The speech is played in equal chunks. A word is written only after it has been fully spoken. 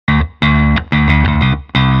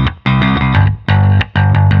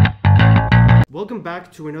Welcome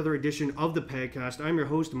back to another edition of the Pagcast. I'm your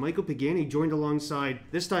host, Michael Pagani, joined alongside,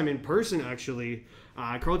 this time in person actually,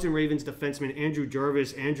 Carleton Ravens defenseman Andrew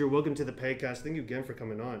Jarvis. Andrew, welcome to the Pagcast. Thank you again for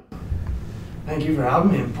coming on. Thank you for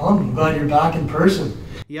having me. I'm pumped. I'm glad you're back in person.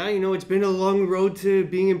 Yeah, it's been a long road to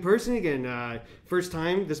being in person again. First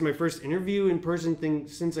time, this is my first interview in person thing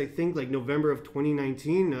since I think like November of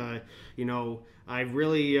 2019. I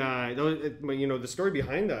really, the story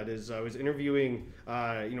behind that is I was interviewing,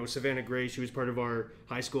 Savannah Gray. She was part of our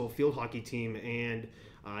high school field hockey team, and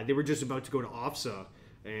they were just about to go to OFSA.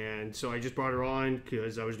 And so I just brought her on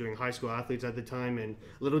because I was doing high school athletes at the time, and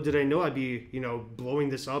little did I know I'd be, blowing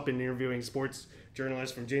this up and interviewing sports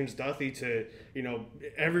journalists from James Duthie to,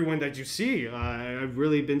 everyone that you see. I've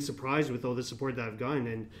really been surprised with all the support that I've gotten,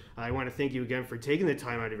 and I want to thank you again for taking the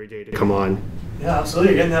time out of your day to come on. Yeah,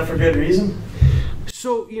 absolutely. You're getting that for good reason.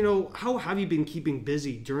 So, how have you been keeping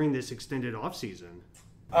busy during this extended off season?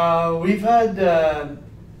 We've had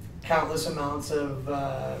countless amounts of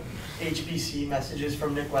HBC messages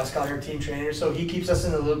from Nick Westcott, our team trainer. So he keeps us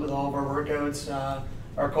in the loop with all of our workouts.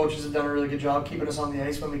 Our coaches have done a really good job keeping us on the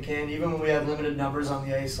ice when we can. Even when we had limited numbers on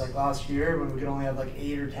the ice, like last year, when we could only have like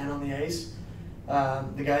 8 or 10 on the ice,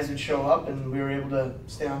 the guys would show up and we were able to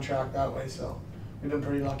stay on track that way. So we've been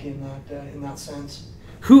pretty lucky in that sense.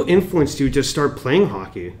 Who influenced you to start playing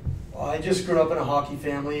hockey? Well, I just grew up in a hockey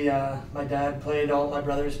family. My dad played, all my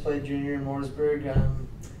brothers played junior in Mooresburg.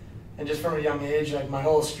 And just from a young age, like my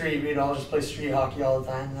whole street, we'd all just play street hockey all the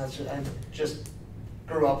time. I just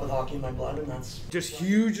grew up with hockey in my blood, and that's just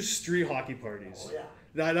huge street hockey parties. Oh,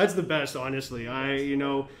 yeah. That's the best, honestly. I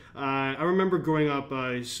remember growing up.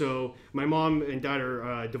 So my mom and dad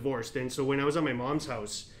are divorced, and so when I was at my mom's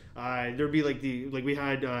house, there'd be we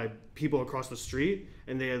had people across the street,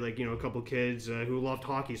 and they had a couple kids who loved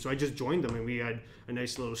hockey. So I just joined them, and we had a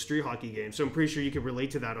nice little street hockey game. So I'm pretty sure you could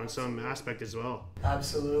relate to that on some aspect as well.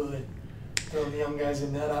 Absolutely. Throwing the young guys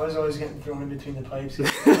in net. I was always getting thrown in between the pipes.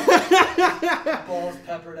 Balls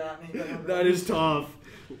peppered at me. That is tough.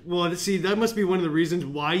 Well, see, that must be one of the reasons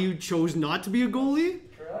why you chose not to be a goalie.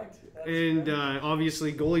 Correct. And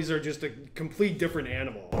obviously, goalies are just a complete different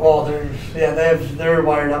animal. Well, they're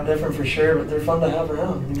wired up different for sure, but they're fun to have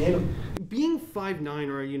around. You need them. Being 5'9",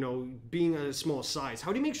 or being a small size,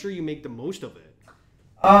 how do you make sure you make the most of it?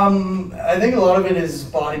 I think a lot of it is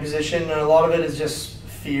body position, and a lot of it is just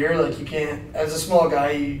fear. Like, you can't, as a small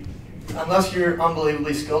guy, unless you're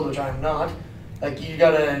unbelievably skilled, which I'm not. Like, you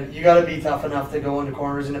gotta be tough enough to go into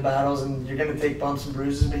corners, into battles, and you're gonna take bumps and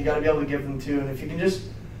bruises, but you gotta be able to give them too. And if you can just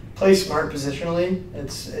play smart positionally,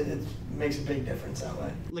 it makes a big difference that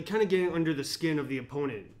way. Like kind of getting under the skin of the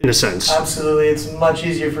opponent, in a sense. Absolutely. It's much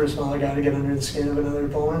easier for a smaller guy to get under the skin of another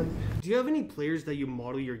opponent. Do you have any players that you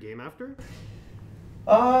model your game after?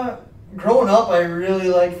 Growing up, I really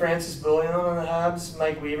liked Francis Bullion on the Habs.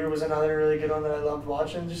 Mike Weaver was another really good one that I loved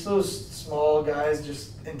watching. Just those small guys,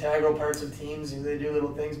 just integral parts of teams. They do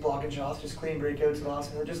little things, blocking shots, just clean breakouts of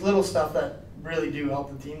us. Just little stuff that really do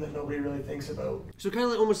help the team that nobody really thinks about. So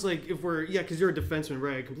kind of almost like if we're, because you're a defenseman,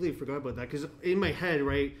 right? I completely forgot about that. Because in my head,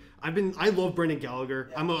 right, I love Brendan Gallagher.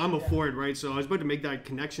 Yeah. I'm a forward, right? So I was about to make that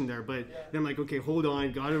connection there, but then I'm like, okay, hold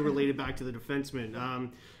on, got to relate it back to the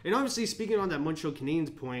defenseman. And obviously, speaking on that Montreal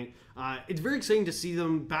Canadiens point, it's very exciting to see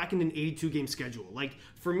them back in an 82-game schedule. Like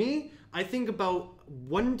for me, I think about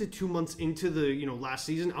 1 to 2 months into the last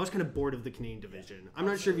season, I was kind of bored of the Canadian division. I'm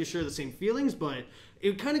not sure if you share the same feelings, but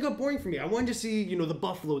it kind of got boring for me. I wanted to see the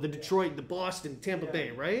Buffalo, the Detroit, the Boston, Tampa Bay,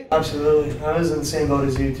 right? Absolutely. I was in the same boat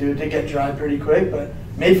as you too. It did get dry pretty quick, but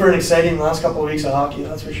made for an exciting last couple of weeks of hockey,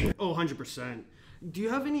 that's for sure. Oh, 100%. Do you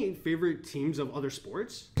have any favorite teams of other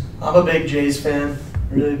sports? I'm a big Jays fan,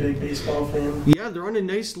 really big baseball fan. Yeah, they're on a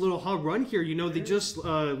nice little hot run here. They just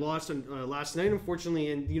lost last night,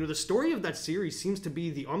 unfortunately, and the story of that series seems to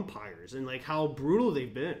be the umpires and how brutal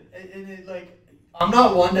they've been. I'm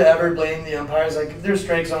not one to ever blame the umpires. Their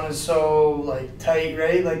strike zone is so tight,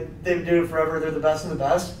 right? They've been doing it forever. They're the best of the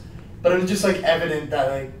best. But it was just evident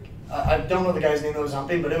that I don't know the guy's name that was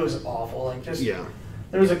umping, but it was awful.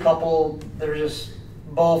 There was a couple. There was just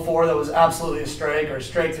ball 4 that was absolutely a strike, or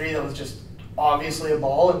strike 3 that was just obviously a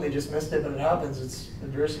ball, and they just missed it. But it happens. It's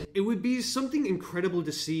adversity. It would be something incredible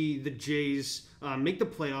to see the Jays make the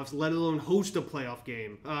playoffs, let alone host a playoff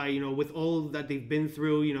game. With all that they've been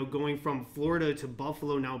through, going from Florida to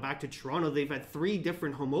Buffalo, now back to Toronto, they've had 3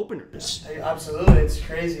 different home openers. Absolutely, it's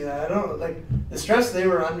crazy. I don't the stress they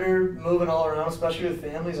were under, moving all around, especially with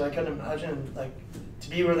families. I couldn't imagine to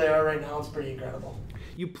be where they are right now. It's pretty incredible.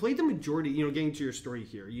 You played the majority, getting to your story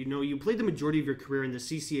here, you played the majority of your career in the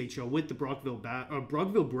CCHL with the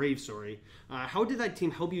Brockville Braves, how did that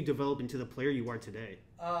team help you develop into the player you are today?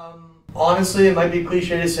 Honestly, it might be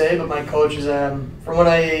cliche to say, but my coaches, from when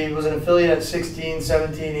I was an affiliate at 16,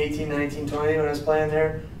 17, 18, 19, 20, when I was playing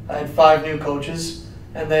there, I had 5 new coaches,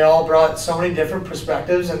 and they all brought so many different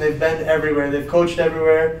perspectives, and they've been everywhere. They've coached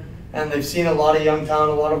everywhere, and they've seen a lot of young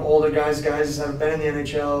talent, a lot of older guys that have been in the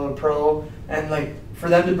NHL or pro, and like for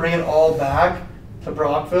them to bring it all back to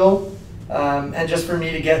Brockville, and just for me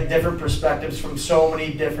to get different perspectives from so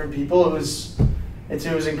many different people, it was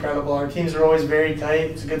incredible. Our teams are always very tight.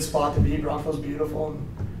 It's a good spot to be. Brockville's beautiful.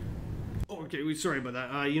 Okay, sorry about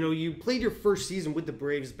that. You played your first season with the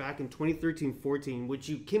Braves back in 2013-14, which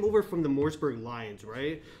you came over from the Morrisburg Lions,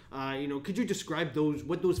 right? Could you describe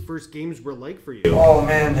what those first games were like for you? Oh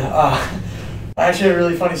man, actually a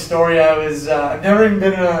really funny story. I've never even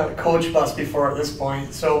been in a coach bus before at this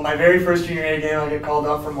point. So my very first junior A game, I get called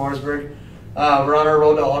up from Morrisburg. We're on our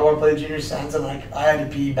road to Ottawa to play the junior Sens, and I had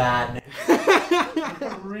to pee bad,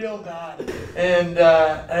 real bad. And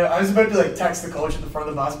I was about to text the coach at the front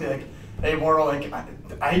of the bus, be like, "Hey, Mortal,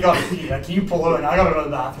 I gotta pee. Can you pull out? I gotta go to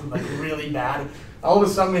the bathroom, really bad." All of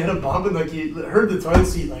a sudden, we hit a bump, and you heard the toilet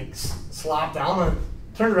seat slap down.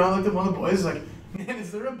 I turned around, looked at one of the boys, "Man,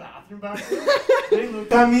 is there a bathroom back there?" They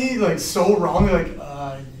looked at me so wrong.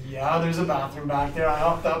 "Yeah, there's a bathroom back there." I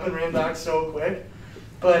hopped up and ran back so quick,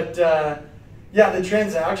 but yeah, the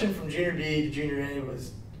transaction from junior B to junior A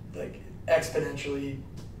was exponentially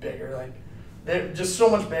bigger. They're just so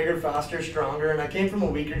much bigger, faster, stronger, and I came from a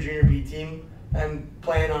weaker junior B team and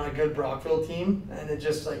playing on a good Brockville team, and it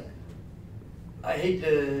just I hate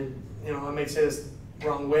to, I may say this the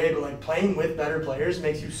wrong way, but playing with better players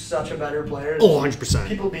makes you such a better player. Oh, 100%.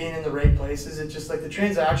 People being in the right places, it just the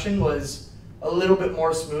transaction was a little bit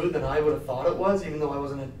more smooth than I would have thought it was, even though I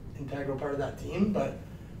wasn't an integral part of that team, but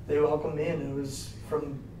they welcomed me, and it was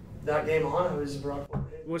from that game on, I was Brockville.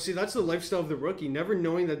 Well, see, that's the lifestyle of the rookie, never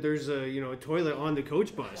knowing that there's a toilet on the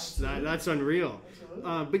coach bus. That's unreal.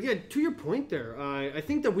 But yeah, to your point there, I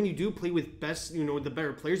think that when you do play with the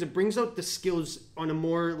better players, it brings out the skills on a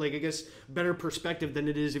more, better perspective than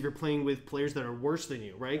it is if you're playing with players that are worse than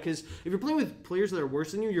you, right? Because if you're playing with players that are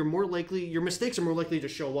worse than you, your mistakes are more likely to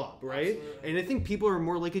show up, right? Absolutely. And I think people are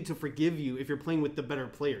more likely to forgive you if you're playing with the better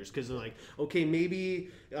players, because they're like, okay, maybe,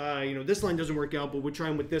 this line doesn't work out, but we're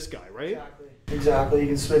trying with this guy, right? Exactly. You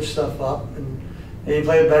can switch stuff up, and you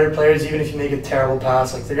play with better players. Even if you make a terrible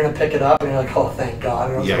pass, they're gonna pick it up, and you're like, "Oh, thank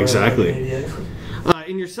God!" Yeah, exactly.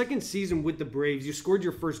 In your second season with the Braves, you scored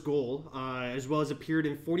your first goal, as well as appeared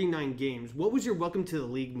in 49 games. What was your welcome to the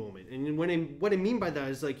league moment? And what I mean by that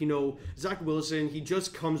is Zach Wilson, he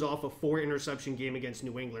just comes off a 4-interception game against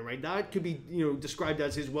New England, right? That could be described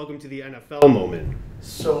as his welcome to the NFL moment.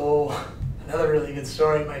 So another really good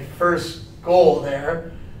story. My first goal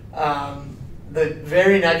there. The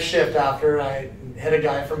very next shift after, I hit a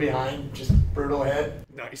guy from behind, just brutal hit.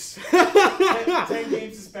 Nice.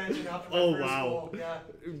 10-game suspension after my first goal. Yeah.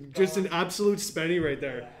 Just an absolute spenny right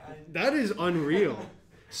there. That is unreal.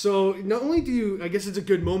 So not only do you, I guess it's a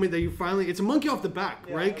good moment that you finally, it's a monkey off the back,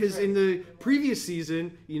 right? Because in the previous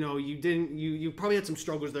season, you probably had some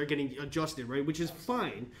struggles there getting adjusted, right? Which is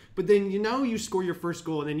fine. But then now you score your first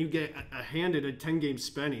goal and then you get handed a 10-game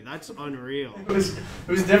spenny. That's unreal. It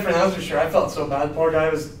was different, that's for sure. I felt so bad. Poor guy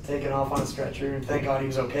was taken off on a stretcher, and thank God he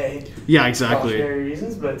was okay. Yeah, exactly. Cautionary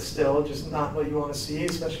reasons, but still just not what you want to see,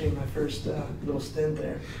 especially in my first little stint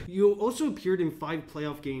there. You also appeared in 5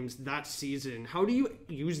 playoff games that season. How do you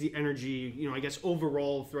use the energy, I guess,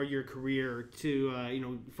 overall throughout your career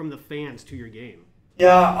to, from the fans to your game?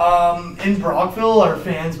 Yeah, in Brockville, our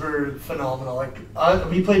fans were phenomenal.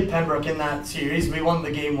 We played Pembroke in that series. We won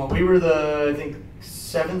the game 1. We were the, I think,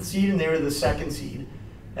 7th seed, and they were the 2nd seed.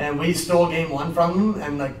 And we stole game 1 from them,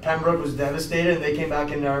 and Pembroke was devastated, and they came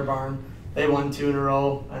back into our barn. They won 2 in a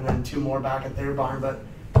row, and then 2 more back at their barn. But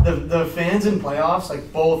the fans in playoffs,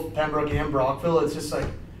 both Pembroke and Brockville, it's just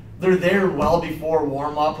they're there well before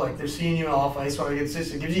warm up. They're seeing you off ice.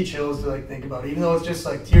 It gives you chills to think about it. Even though it's just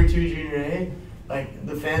tier 2 junior A,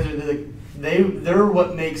 the fans are they're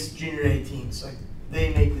what makes junior A teams.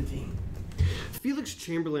 They make the team. Felix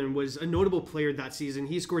Chamberlain was a notable player that season.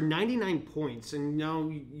 He scored 99 points, and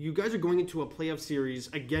now you guys are going into a playoff series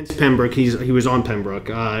against Pembroke. He was on Pembroke.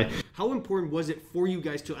 How important was it for you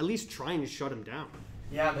guys to at least try and shut him down?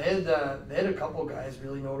 Yeah, they had a couple guys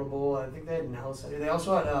really notable. I think they had Nelson. They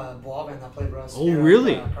also had Boivin that played for us. Oh,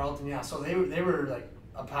 really? Carleton, yeah. So they were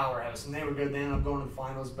a powerhouse, and they were good. They ended up going to the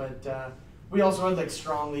finals. But we also had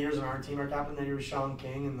strong leaders on our team. Our captain there was Sean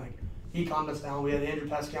King, and he calmed us down. We had Andrew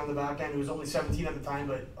Pesky on the back end, who was only 17 at the time,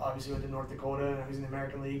 but obviously went to North Dakota and he was in the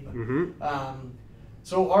American League. But,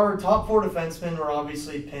 so our top 4 defensemen were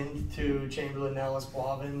obviously pinned to Chamberlain, Ellis,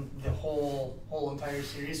 Boivin, the whole entire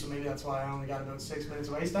series. So maybe that's why I only got about 6 minutes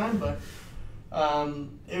of ice time. But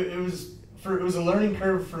it was a learning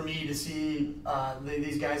curve for me to see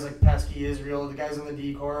these guys like Pesky, Israel, the guys on the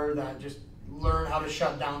D-Corps that just learn how to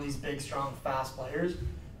shut down these big, strong, fast players.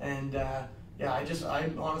 And I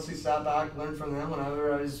honestly sat back, learned from them.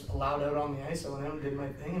 Whenever I was allowed out on the ice, I went out and did my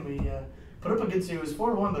thing, and we put up a good series. It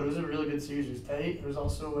was 4-1, but it was a really good series. It was tight. There was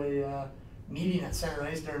also a meeting at center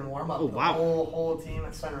ice during warm-up. Oh, wow. The whole team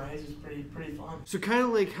at center ice was pretty fun. So kind of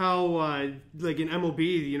like how, like in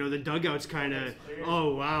MLB, the dugouts kind of,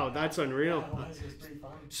 oh, wow, that's unreal. Yeah, it was pretty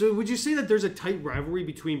fun. So would you say that there's a tight rivalry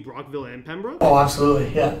between Brockville and Pembroke? Oh,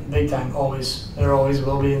 absolutely. Yeah, big time. Always. There always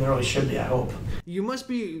will be, and there always should be, I hope. You must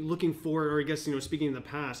be looking forward, or I guess, speaking in the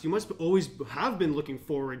past, you must always have been looking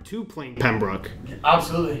forward to playing Pembroke.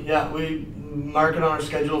 Absolutely, yeah. We mark it on our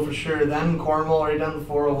schedule for sure. Then Cornwall, right down to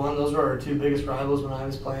 401, those were our 2 biggest rivals when I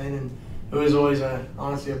was playing, and it was always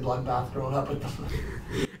honestly a bloodbath growing up with them.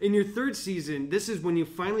 In your 3rd season, this is when you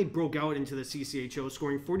finally broke out into the CCHL,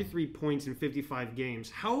 scoring 43 points in 55 games.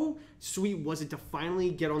 How sweet was it to finally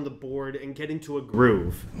get on the board and get into a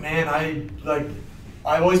groove? Man,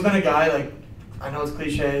 I've always been a guy, I know it's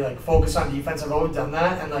cliche, focus on defense. I've always done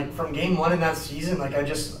that, and from game 1 in that season,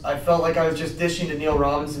 I felt like I was just dishing to Neil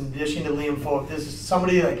Robinson, dishing to Liam Folk. This is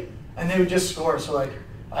somebody and they would just score. So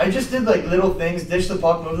I just did little things, dish the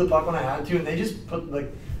puck, move the puck when I had to, and they just put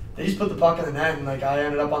the puck in the net, and I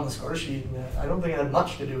ended up on the score sheet. And I don't think it had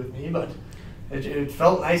much to do with me, but it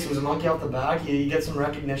felt nice. It was a monkey off the back. You get some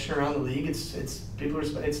recognition around the league. It's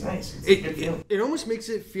nice. It's a good feeling. It almost makes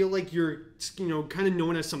it feel like you're kind of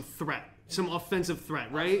known as some some offensive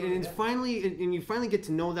threat, right? Absolutely, and it's finally, and you finally get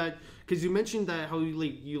to know that, because you mentioned that how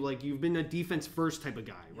you've been a defense first type of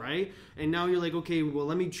guy, right? And now you're like, okay, well,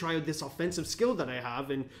 let me try out this offensive skill that I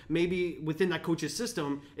have, and maybe within that coach's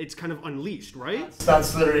system, it's kind of unleashed, right?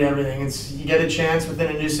 That's literally everything. You get a chance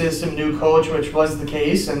within a new system, new coach, which was the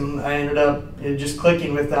case, and I ended up just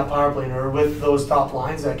clicking with that power play, or with those top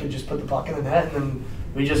lines that could just put the puck in the net, and then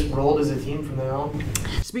we just rolled as a team from there on.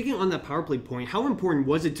 Speaking on that power play point, how important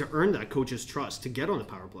was it to earn that coach's trust to get on the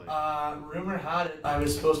power play? Rumor had it I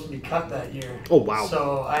was supposed to be cut that year. Oh, wow.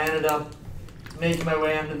 So I ended up making my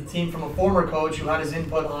way onto the team from a former coach who had his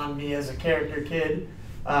input on me as a character kid.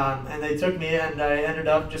 And they took me, and I ended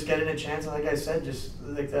up just getting a chance. And like I said, just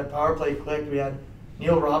that power play clicked. We had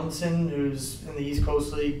Neil Robinson, who's in the East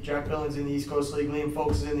Coast League, Jack Billings in the East Coast League, Liam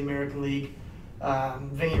Folks is in the American League.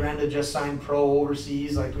 Vinny Renda just signed pro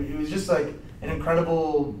overseas. It was just an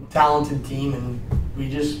incredible, talented team, and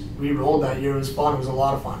we rolled that year. It was fun. It was a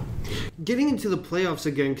lot of fun. Getting into the playoffs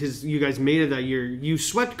again, because you guys made it that year, you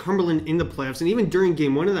swept Cumberland in the playoffs, and even during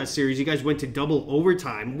game 1 of that series, you guys went to double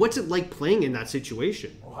overtime. What's it like playing in that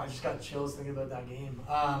situation? Oh, I just got chills thinking about that game.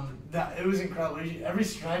 It was incredible. Every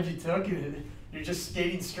stride you took, you're just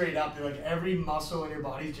skating straight up. Every muscle in your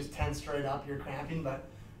body is just tense straight up. You're cramping, but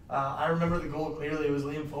I remember the goal clearly. It was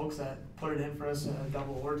Liam Folks that put it in for us in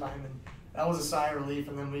double overtime, and that was a sigh of relief.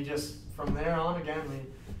 And then we just, from there on, again, we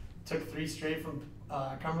took 3 straight from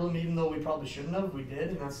Cumberland. Even though we probably shouldn't have, we did,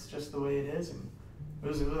 and that's just the way it is. And that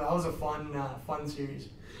was a fun series.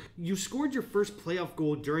 You scored your first playoff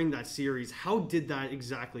goal during that series. How did that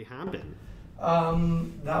exactly happen?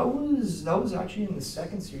 That was actually in the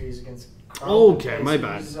second series against Carleton. Oh, okay, my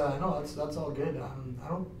bad. No, that's all good. I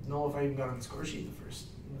don't know if I even got on the score sheet in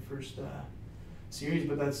the first series,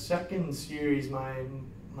 but that second series,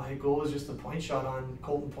 my goal was just a point shot on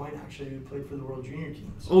Colton Point, actually, who played for the World Junior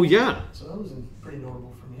team. So, oh, yeah. So that was pretty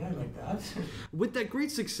notable for me. I like that. With that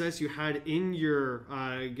great success you had in your,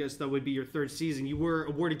 I guess that would be your 3rd season, you were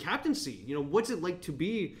awarded captaincy. What's it like to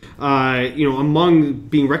be, among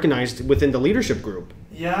being recognized within the leadership group?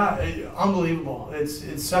 Yeah, unbelievable.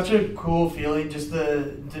 It's such a cool feeling just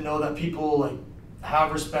to know that people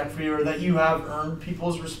have respect for you, or that you have earned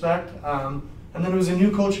people's respect. And then it was a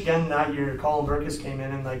new coach again that year. Colin Burkus came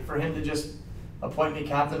in, and for him to just appoint me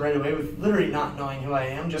captain right away with literally not knowing who I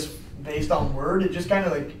am, just based on word, it just kind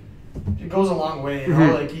of it goes a long way.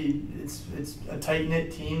 It's a tight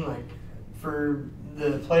knit team. For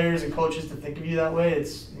the players and coaches to think of you that way,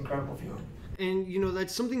 it's an incredible feeling. And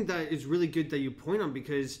that's something that is really good that you point on,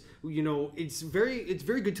 because it's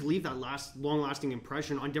very good to leave that long-lasting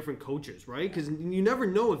impression on different coaches, right? Because you never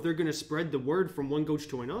know if they're going to spread the word from one coach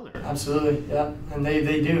to another. Absolutely, yeah, and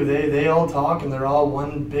they do. They all talk, and they're all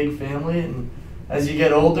one big family. And as you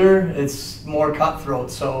get older, it's more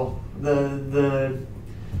cutthroat. So the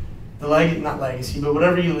not legacy, but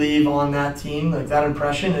whatever you leave on that team, like that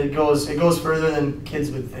impression, it goes further than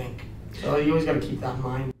kids would think. So you always got to keep that in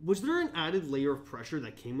mind. Was there an added layer of pressure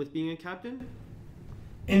that came with being a captain?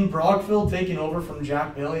 In Brockville, taking over from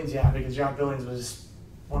Jack Billings, yeah, because Jack Billings was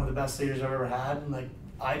one of the best leaders I've ever had. And like,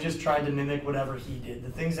 I just tried to mimic whatever he did.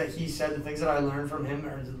 The things that he said, the things that I learned from him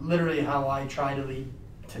are literally how I try to lead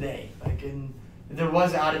today. Like, there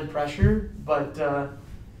was added pressure, but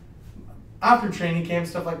after training camp,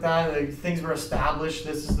 stuff like that, like, things were established.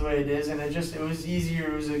 This is the way it is, and it was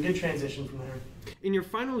easier. It was a good transition from there. In your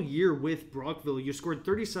final year with Brockville, you scored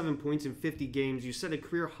 37 points in 50 games. You set a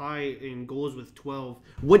career high in goals with 12.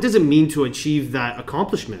 What does it mean to achieve that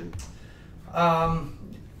accomplishment? The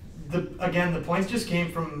points just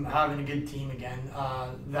came from having a good team again.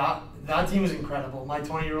 That team was incredible. My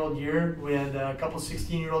 20-year-old year, we had a couple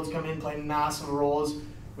 16-year-olds come in, play massive roles.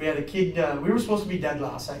 We had a kid, we were supposed to be dead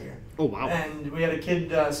last that year. Oh, wow. And we had a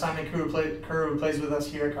kid, Simon Kerr, who plays with us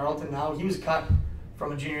here at Carleton now. He was cut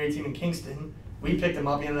from a junior A team in Kingston. We picked him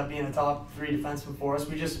up. He ended up being a top 3 defenseman for us.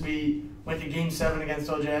 We went to Game 7 against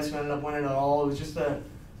OJS. We ended up winning it all. It was just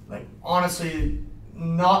honestly,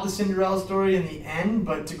 not the Cinderella story in the end,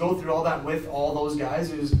 but to go through all that with all those guys,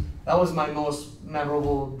 that was my most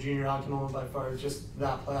memorable junior hockey moment by far. It was just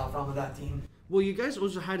that playoff run with that team. Well, you guys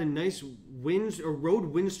also had a nice road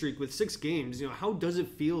win streak with 6 games. You know, how does it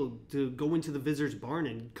feel to go into the visitors' barn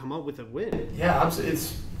and come out with a win? Yeah, absolutely.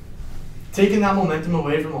 It's taking that momentum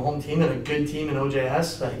away from a home team and a good team in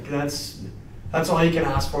OJS. Like that's all you can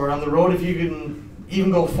ask for on the road. If you can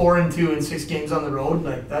even go 4-2 in 6 games on the road,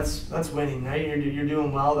 like that's winning, right? You're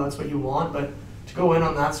doing well. That's what you want. But to go in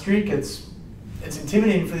on that streak, it's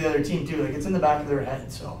intimidating for the other team too. Like, it's in the back of their head.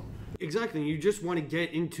 So exactly, you just want to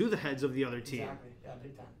get into the heads of the other team. Exactly, yeah,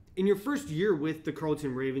 big time. In your first year with the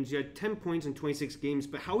Carleton Ravens, you had 10 points in 26 games.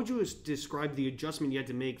 But how would you describe the adjustment you had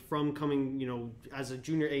to make from coming, as a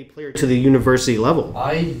junior A player to the university level?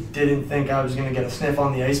 I didn't think I was going to get a sniff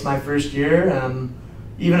on the ice my first year.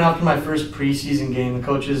 Even after my first preseason game, the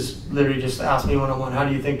coaches literally just asked me one-on-one, how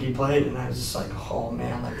do you think he played? And I was just like, oh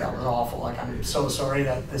man, like, that was awful. Like, I'm so sorry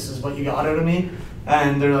that this is what you got out of me.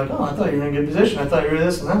 And they're like, oh, I thought you were in a good position. I thought you were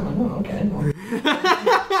this and that. I'm like, oh, okay. Well,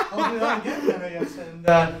 I'll do that again then, I guess.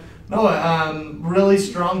 And really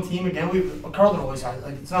strong team again. Carleton always has,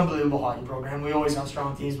 like, it's an unbelievable hockey program. We always have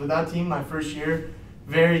strong teams. But that team, my first year,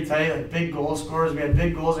 very tight, like, big goal scorers. We had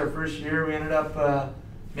big goals our first year. We ended up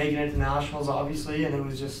making it to nationals, obviously, and it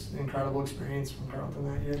was just an incredible experience from Carleton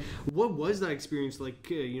that year. What was that experience like,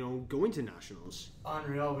 going to nationals?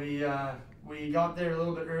 Unreal. We got there a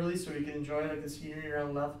little bit early so we could enjoy like the scenery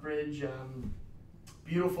around Lethbridge.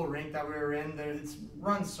 Beautiful rink that we were in. It's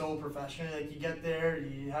run so professionally. Like, you get there,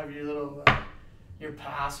 you have your little your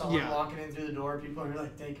pass on, walking in through the door. People are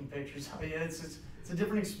like taking pictures. It's a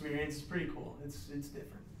different experience. It's pretty cool. It's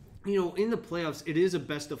different. In the playoffs, it is a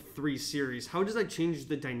best-of-3 series. How does that change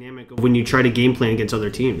the dynamic of when you try to game plan against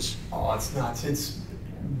other teams? Oh, it's nuts. It's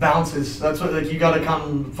bounces. That's what, like, you got to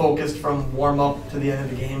come focused from warm-up to the end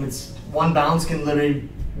of the game. It's one bounce can literally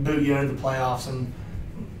boot you into the playoffs, and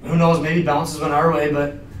who knows, maybe bounces went our way,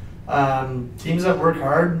 but teams that work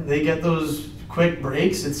hard, they get those quick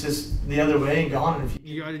breaks. It's just the other way and gone. And if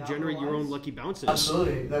you got to generate your own lucky bounces.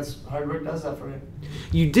 Absolutely. That's hard work does that for you.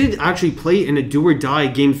 You did actually play in a do-or-die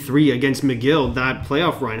Game 3 against McGill, that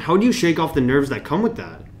playoff run. How do you shake off the nerves that come with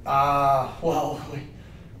that? Well,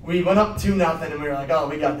 we went up 2-0 and we were like, oh,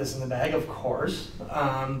 we got this in the bag, of course.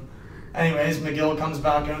 Anyways, McGill comes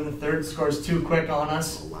back out in the third, scores 2 quick on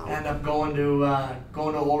us, end up going to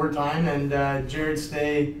overtime, and Jared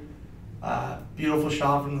Stay, beautiful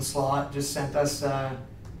shot from the slot, just sent us to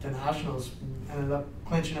nationals. Ended up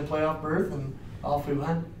clinching a playoff berth, and off we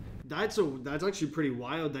went. That's actually pretty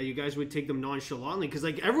wild that you guys would take them nonchalantly, because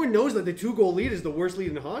like everyone knows that the 2-goal lead is the worst lead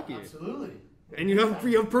in hockey. Absolutely. And you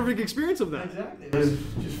have perfect experience of that. Exactly. It was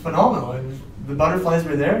just phenomenal. The butterflies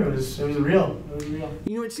were there. It was real. It was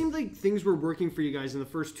real. It seemed like things were working for you guys in the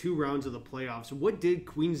first 2 rounds of the playoffs. What did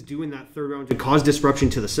Queens do in that 3rd round to cause disruption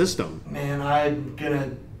to the system? Man, I'm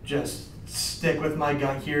gonna just stick with my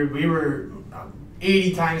gut here. We were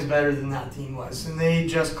 80 times better than that team was, and they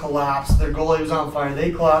just collapsed. Their goalie was on fire.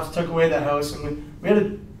 They collapsed, took away the house, and we had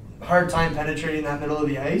a hard time penetrating that middle of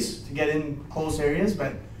the ice to get in close areas,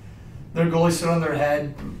 but their goalie stood on their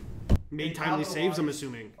head. Made timely saves, I'm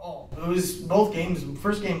assuming. Oh, it was both games. The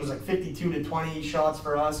first game was like 52-20 shots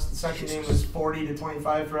for us. The second game was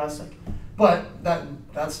 40-25 for us. But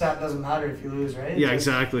that stat doesn't matter if you lose, right? Yeah,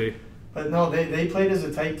 exactly. But no, they played as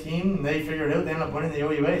a tight team, and they figured it out. They ended up winning the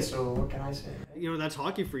OUA, so what can I say? that's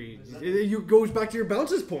hockey for you. It goes back to your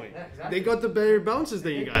bounces point. Yeah, exactly. They got the better bounces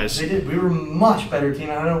than you guys. They did. We were a much better team.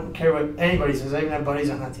 I don't care what anybody says. I even have buddies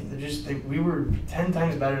on that team. We were 10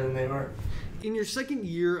 times better than they were. In your second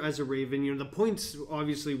year as a Raven, the points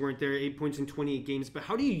obviously weren't there, 8 points in 28 games, but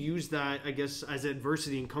how do you use that, I guess, as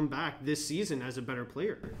adversity and come back this season as a better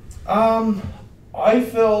player? I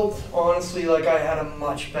felt, honestly, like I had a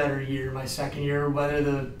much better year my second year, whether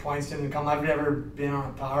the points didn't come. I've never been on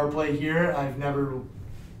a power play here. I've never,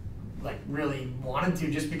 really wanted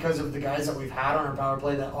to, just because of the guys that we've had on our power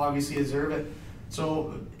play that obviously deserve it.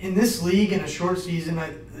 So, in this league, in a short season,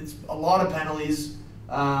 it's a lot of penalties.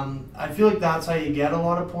 I feel like that's how you get a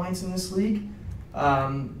lot of points in this league.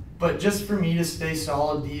 But just for me to stay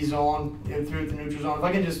solid D zone, through the neutral zone, if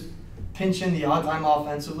I can just pinch in the odd time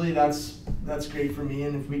offensively, that's great for me.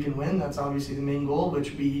 And if we can win, that's obviously the main goal,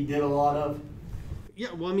 which we did a lot of.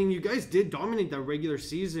 Yeah, well, you guys did dominate that regular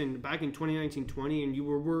season back in 2019-20, and you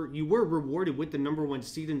were rewarded with the number 1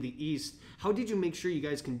 seed in the East. How did you make sure you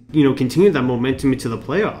guys can continue that momentum into the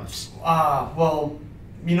playoffs? Well,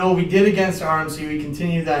 we did against RMC. We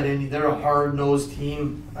continued that in. They're a hard-nosed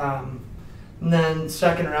team. And then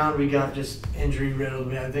second round, we got just injury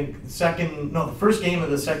riddled. I think the first game of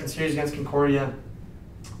the second series against Concordia,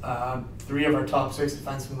 3 of our top 6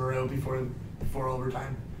 defensemen were out before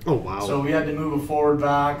overtime. Oh, wow. So we had to move a forward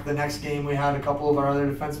back. The next game, we had a couple of our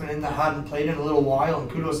other defensemen in that hadn't played in a little while, and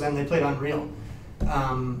kudos to them, they played unreal.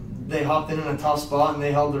 They hopped in a tough spot, and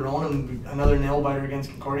they held their own, and another nail-biter against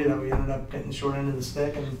Concordia that we ended up getting the short end of the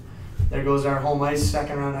stick, and there goes our home ice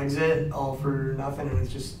second-round exit, all for nothing, and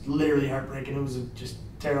it's just literally heartbreaking. It was just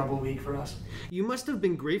terrible week for us. You must have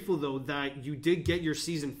been grateful, though, that you did get your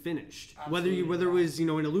season finished, Absolutely, whether it was in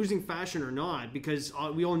a losing fashion or not, because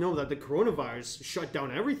we all know that the coronavirus shut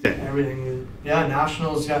down everything. Everything, yeah.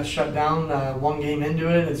 Nationals got shut down 1 game into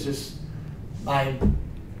it. It's just my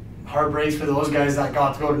heart breaks for those guys that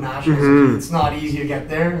got to go to Nationals. Mm-hmm. It's not easy to get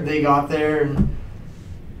there. They got there, and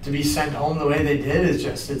to be sent home the way they did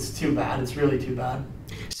it's too bad. It's really too bad.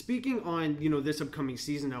 Speaking on, this upcoming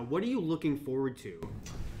season now, what are you looking forward to?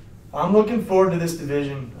 I'm looking forward to this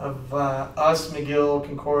division of us, McGill,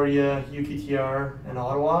 Concordia, UQTR, and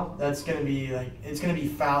Ottawa. That's going to be it's going to be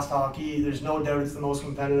fast hockey. There's no doubt it's the most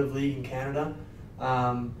competitive league in Canada.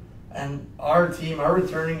 And our team, our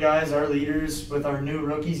returning guys, our leaders, with our new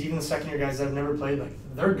rookies, even the second-year guys that have never played,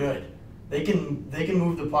 they're good. They can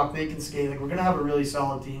move the puck. They can skate. We're going to have a really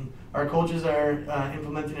solid team. Our coaches are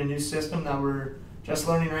implementing a new system that we're just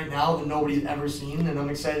learning right now that nobody's ever seen, and I'm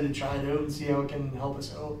excited to try it out and see how it can help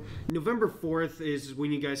us out. November 4th is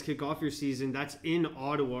when you guys kick off your season. That's in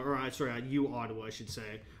Ottawa, or at Ottawa, I should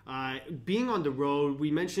say. Being on the road,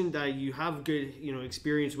 we mentioned that you have good,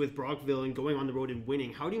 experience with Brockville and going on the road and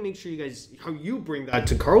winning. How do you make sure how you bring that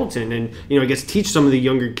to Carleton and, I guess teach some of the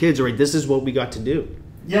younger kids, all right, this is what we got to do?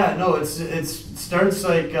 Yeah, no, it starts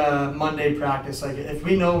Monday practice. If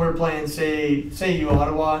we know we're playing, say U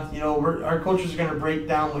Ottawa, our coaches are going to break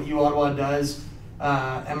down what U Ottawa does,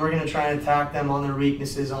 and we're going to try and attack them on their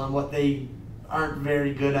weaknesses, on what they aren't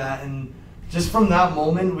very good at, and just from that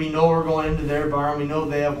moment, we know we're going into their bar, and we know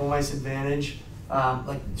they have home ice advantage.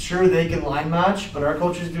 Sure, they can line match, but our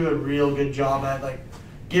coaches do a real good job at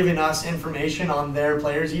giving us information on their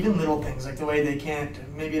players, even little things like the way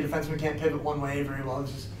maybe a defenseman can't pivot one way very well.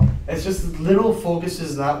 It's just little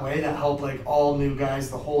focuses that way that help all new guys,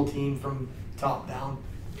 the whole team from top down.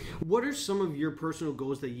 What are some of your personal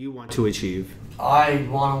goals that you want to achieve? I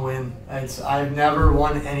want to win. I've never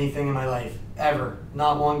won anything in my life, ever.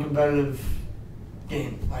 Not one competitive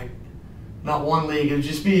game, not one league. It would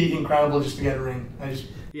just be incredible just to get a ring.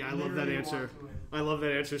 I love that answer. I love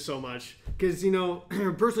that answer so much because,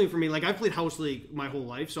 personally for me, I've played house league my whole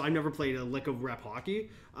life, so I've never played a lick of rep hockey.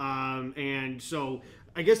 And so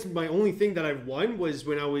I guess my only thing that I've won was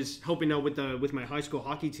when I was helping out with my high school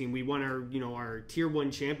hockey team. We won our Tier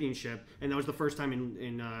 1 championship, and that was the first time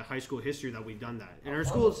in high school history that we've done that. And our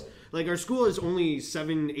school is only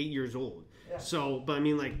 7-8 years old. Yeah. So, but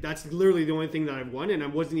that's literally the only thing that I've won, and I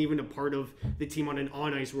wasn't even a part of the team on an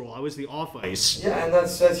on-ice role. I was the off-ice. Yeah, and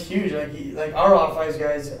that's huge. Our off-ice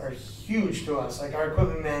guys are huge to us. Our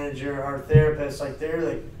equipment manager, our therapist,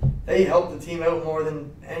 they help the team out more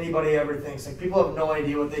than anybody ever thinks. People have no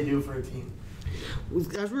idea what they do for a team.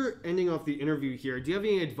 As we're ending off the interview here, do you have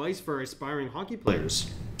any advice for aspiring hockey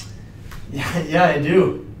players? Yeah, I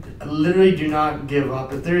do. I literally do not give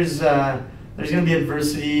up. If there's going to be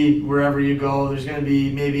adversity wherever you go. There's going to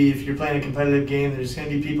be, maybe if you're playing a competitive game, there's going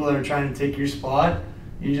to be people that are trying to take your spot.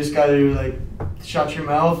 You just got to shut your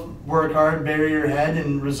mouth, work hard, bury your head,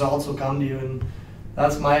 and results will come to you. And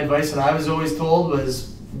that's my advice that I was always told was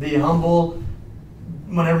be humble,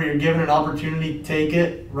 whenever you're given an opportunity, take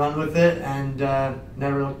it, run with it, and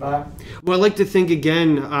never look back. Well, I'd like to thank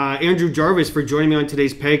again Andrew Jarvis for joining me on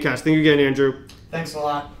today's Pagcast. Thank you again, Andrew. Thanks a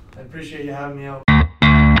lot. I appreciate you having me out.